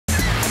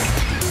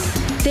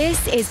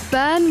This is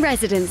Burn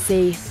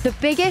Residency, the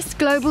biggest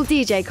global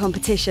DJ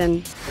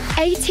competition.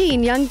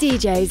 18 young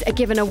DJs are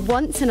given a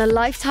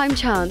once-in-a-lifetime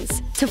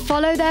chance to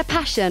follow their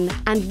passion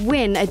and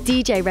win a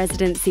DJ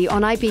residency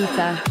on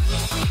Ibiza.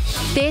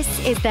 This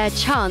is their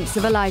chance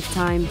of a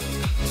lifetime.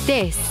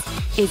 This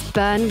is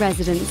Burn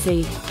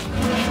Residency.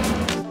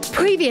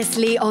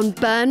 Previously on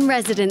Burn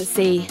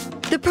Residency,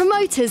 the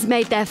promoters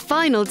made their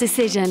final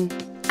decision.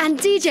 And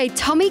DJ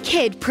Tommy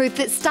Kidd proved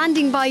that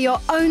standing by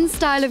your own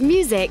style of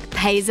music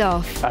pays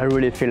off. I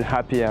really feel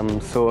happy, I'm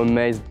so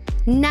amazed.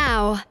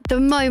 Now, the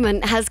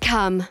moment has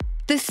come.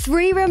 The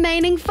 3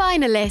 remaining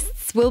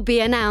finalists will be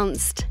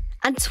announced.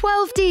 And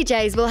 12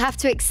 DJs will have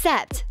to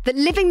accept that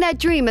living their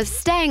dream of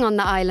staying on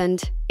the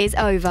island is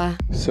over.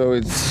 So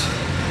it's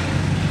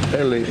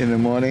early in the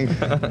morning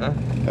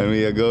and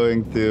we are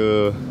going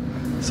to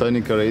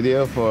Sonica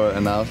Radio for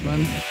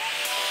announcement.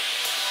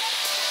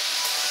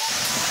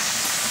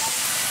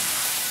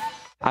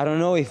 I don't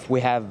know if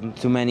we have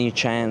too many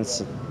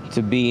chances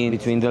to be in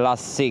between the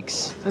last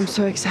 6. I'm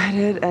so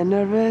excited and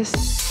nervous.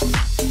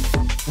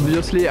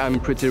 Obviously, I'm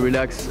pretty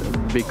relaxed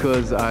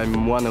because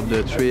I'm one of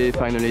the 3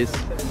 finalists.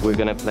 We're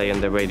going to play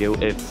on the radio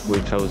if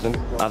we're chosen.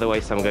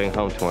 Otherwise, I'm going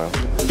home tomorrow.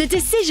 The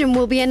decision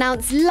will be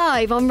announced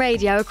live on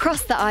radio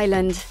across the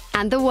island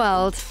and the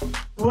world.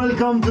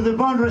 Welcome to the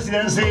Burn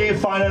Residency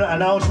final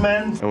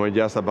announcement. And we're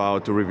just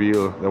about to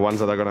reveal the ones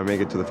that are going to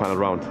make it to the final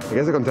round. I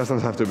guess the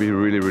contestants have to be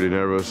really, really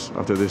nervous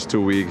after these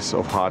 2 weeks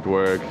of hard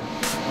work.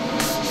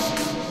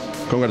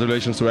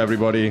 Congratulations to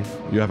everybody.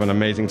 You have an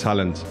amazing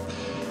talent.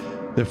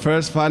 The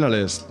first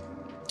finalist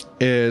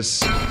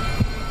is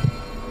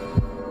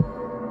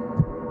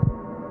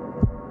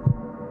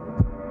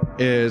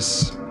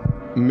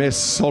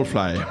Miss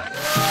Soulfly.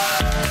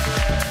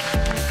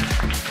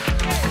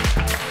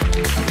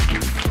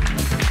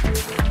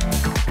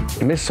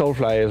 Miss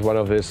Soulfly is one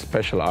of these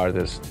special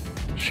artists.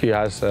 She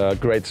has a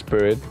great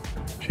spirit.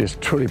 She's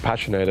truly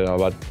passionate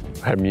about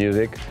her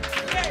music.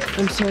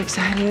 I'm so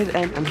excited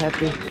and I'm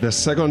happy. The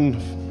second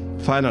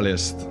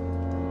finalist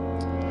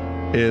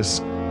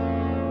is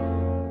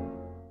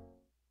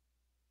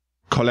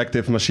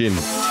Collective Machine.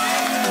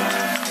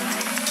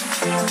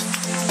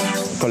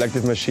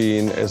 Collective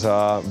Machine is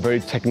a very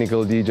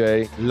technical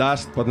DJ.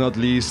 Last but not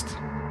least,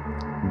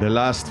 the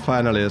last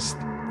finalist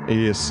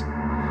is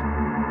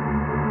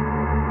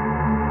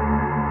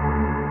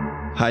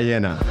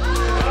Hyena.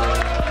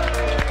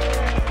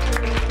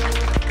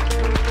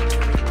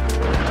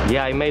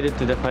 Yeah, I made it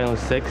to the final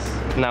 6.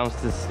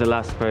 Announced as the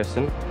last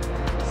person.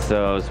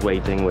 So I was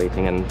waiting,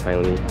 and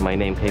finally my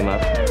name came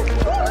up.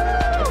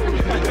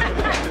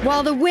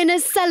 While the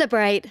winners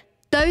celebrate,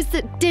 those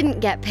that didn't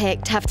get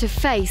picked have to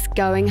face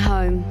going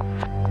home.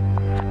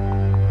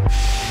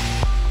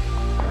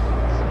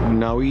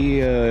 Now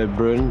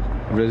Burn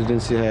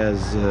Residency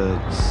has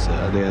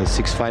there are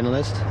 6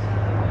 finalists,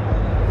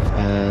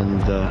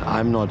 and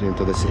I'm not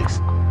into the 6.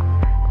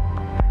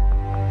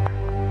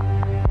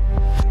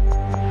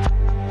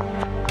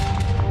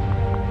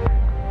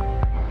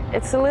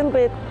 It's a little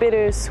bit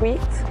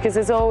bittersweet because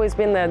it's always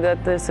been there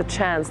that there's a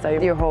chance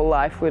that your whole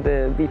life would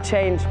be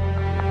changed.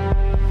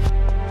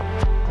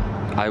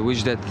 I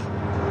wish that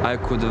I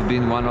could have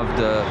been one of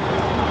the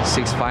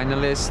 6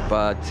 finalists,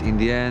 but in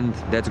the end,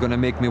 that's gonna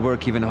make me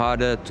work even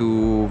harder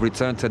to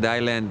return to the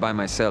island by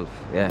myself.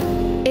 Yeah.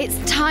 It's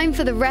time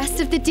for the rest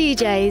of the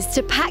DJs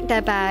to pack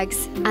their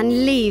bags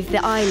and leave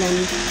the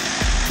island.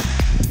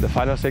 The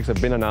final 6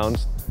 have been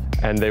announced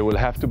and they will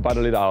have to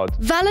battle it out.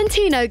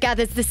 Valentino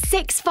gathers the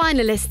 6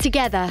 finalists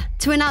together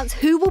to announce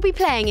who will be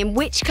playing in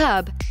which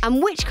club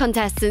and which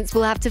contestants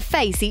will have to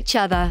face each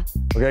other.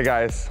 Okay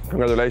guys,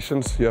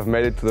 congratulations, you have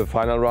made it to the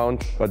final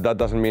round, but that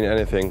doesn't mean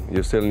anything.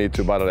 You still need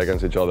to battle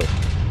against each other.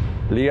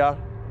 Leah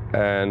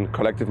and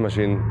Collective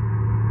Machine,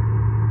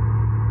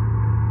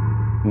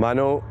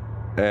 Mano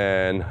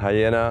and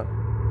Hyena,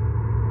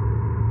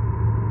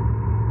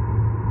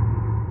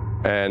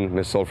 and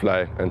Miss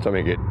Soulfly and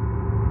Tommy Kidd.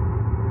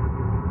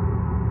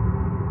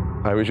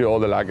 I wish you all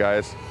the luck,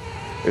 guys.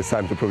 It's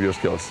time to prove your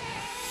skills.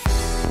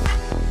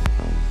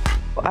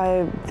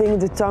 I think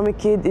the Tommy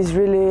Kidd is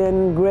really a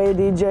great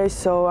DJ,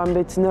 so I'm a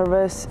bit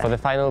nervous. For the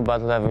final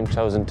battle, I've been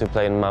chosen to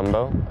play in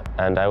Mambo,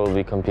 and I will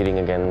be competing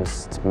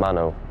against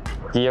Mano.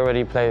 He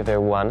already played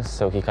there once,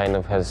 so he kind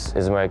of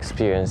is more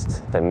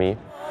experienced than me.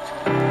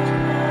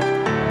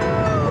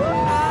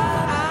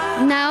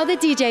 Now the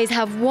DJs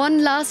have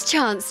one last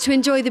chance to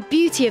enjoy the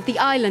beauty of the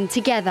island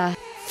together.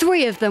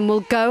 3 of them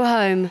will go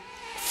home.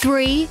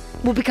 3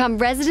 will become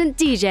resident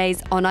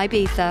DJs on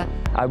Ibiza.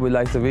 I would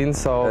like to win,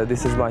 so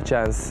this is my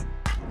chance.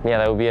 Yeah,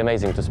 that would be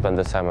amazing to spend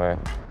the summer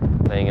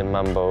playing in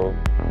Mambo.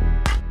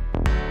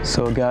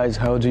 So guys,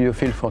 how do you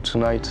feel for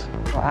tonight?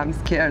 I'm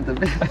scared a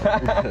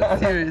bit,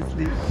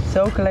 seriously.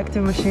 So,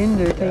 Collective Machine,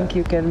 do you think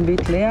you can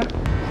beat Leah?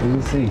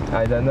 We'll see,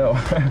 I don't know.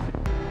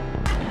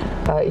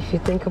 If you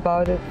think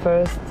about it,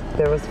 first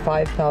there was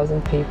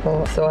 5,000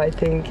 people, so I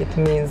think it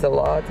means a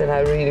lot, and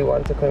I really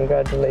want to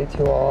congratulate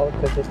you all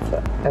because it's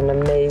an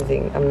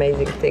amazing,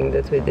 amazing thing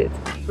that we did.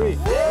 3.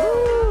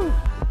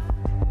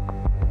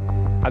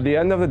 At the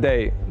end of the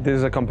day, this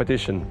is a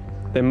competition.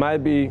 They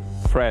might be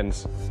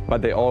friends,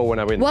 but they all want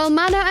to win. While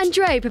Mano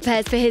André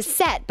prepares for his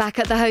set back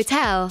at the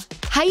hotel,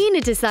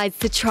 Hyena decides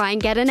to try and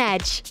get an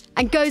edge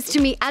and goes to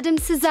meet Adam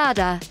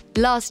Zasada,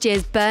 last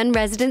year's Bern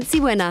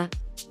residency winner.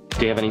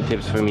 Do you have any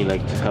tips for me,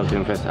 like how to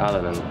impress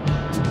Alan and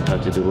how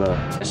to do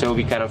well? So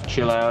we kind of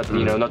chill out,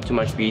 you know, not too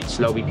much beat,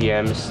 slow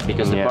BPMs,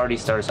 because the party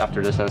starts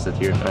after the sunset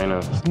here, I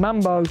know.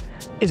 Mambo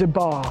is a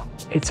bar,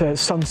 it's a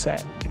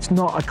sunset. It's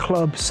not a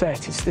club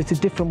set, it's a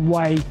different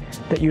way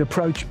that you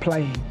approach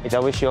playing. I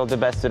wish you all the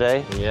best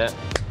today. Yeah.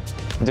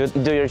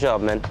 Do your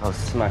job, man. I'll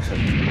smash it.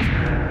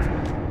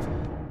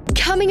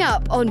 Coming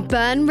up on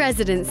Bern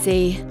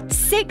Residency,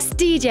 6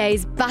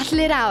 DJs battle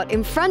it out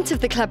in front of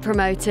the club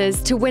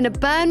promoters to win a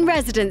Bern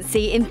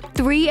residency in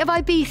 3 of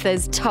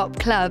Ibiza's top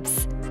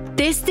clubs.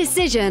 This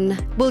decision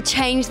will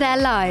change their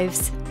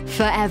lives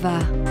forever.